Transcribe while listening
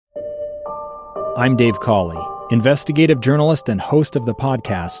I'm Dave Cawley, investigative journalist and host of the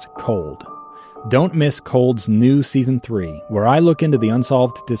podcast Cold. Don't miss Cold's new Season 3, where I look into the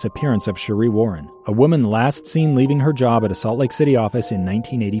unsolved disappearance of Sheree Warren, a woman last seen leaving her job at a Salt Lake City office in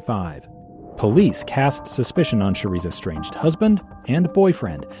 1985. Police cast suspicion on Sheree's estranged husband and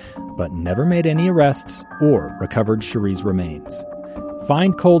boyfriend, but never made any arrests or recovered Sheree's remains.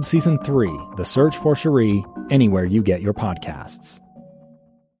 Find Cold Season 3, The Search for Sheree, anywhere you get your podcasts.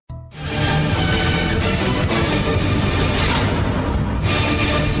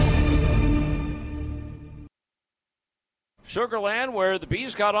 Sugarland, where the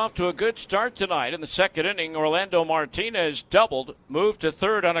Bees got off to a good start tonight. In the second inning, Orlando Martinez doubled, moved to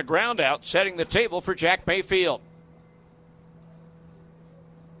third on a ground out, setting the table for Jack Mayfield.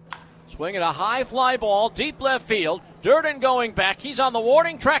 Swinging a high fly ball, deep left field. Durden going back. He's on the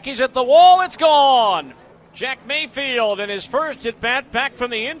warning track. He's at the wall. It's gone. Jack Mayfield in his first at bat back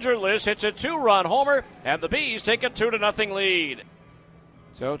from the injured list hits a 2-run homer, and the Bees take a 2-0 lead.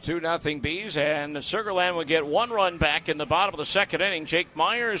 So 2-0 Bees, and Sugarland would get 1 run back in the bottom of the second inning. Jake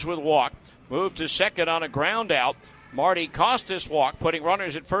Myers with walk, moved to second on a ground out. Marty Costas walk, putting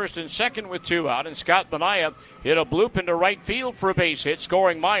runners at first and second with 2 out, and Scott Minaya hit a bloop into right field for a base hit,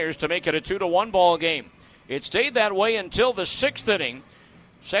 scoring Myers to make it a 2-1 ball game. It stayed that way until the 6th inning.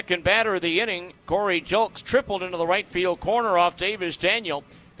 Second batter of the inning, Corey Julks tripled into the right field corner off Davis Daniel.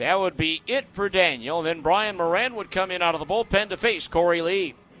 That would be it for Daniel. Then Brian Moran would come in out of the bullpen to face Corey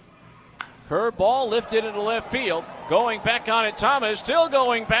Lee. Curveball lifted into left field. Going back on it, Thomas still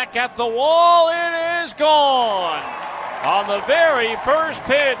going back at the wall. It is gone. On the very first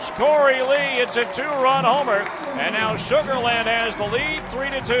pitch, Corey Lee, it's a 2-run homer. And now Sugarland has the lead,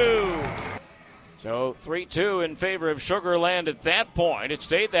 3-2. So 3-2 in favor of Sugarland at that point. It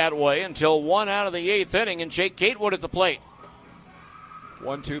stayed that way until 1 out of the 8th inning, and Jake Gatewood at the plate.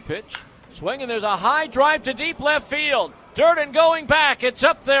 1-2 pitch. Swing, and there's a high drive to deep left field. Durden going back. It's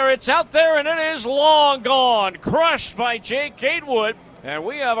up there, it's out there, and it is long gone. Crushed by Jake Gatewood. And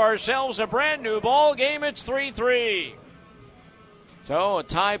we have ourselves a brand new ball game. It's 3-3. So a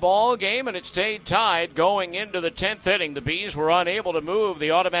tie ball game, and it stayed tied going into the 10th inning. The Bees were unable to move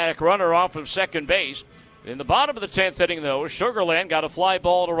the automatic runner off of second base. In the bottom of the 10th inning, though, Sugarland got a fly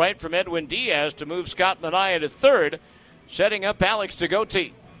ball to right from Edwin Diaz to move Scott Minaya to third, setting up Alex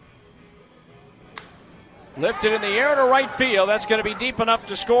Degote. Lifted in the air to right field. That's going to be deep enough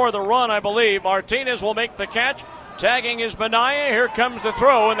to score the run, I believe. Martinez will make the catch. Tagging is Minaya. Here comes the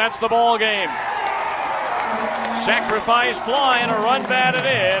throw, and that's the ball game. Sacrifice fly and a run batted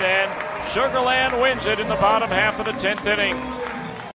in, and Sugarland wins it in the bottom half of the 10th inning.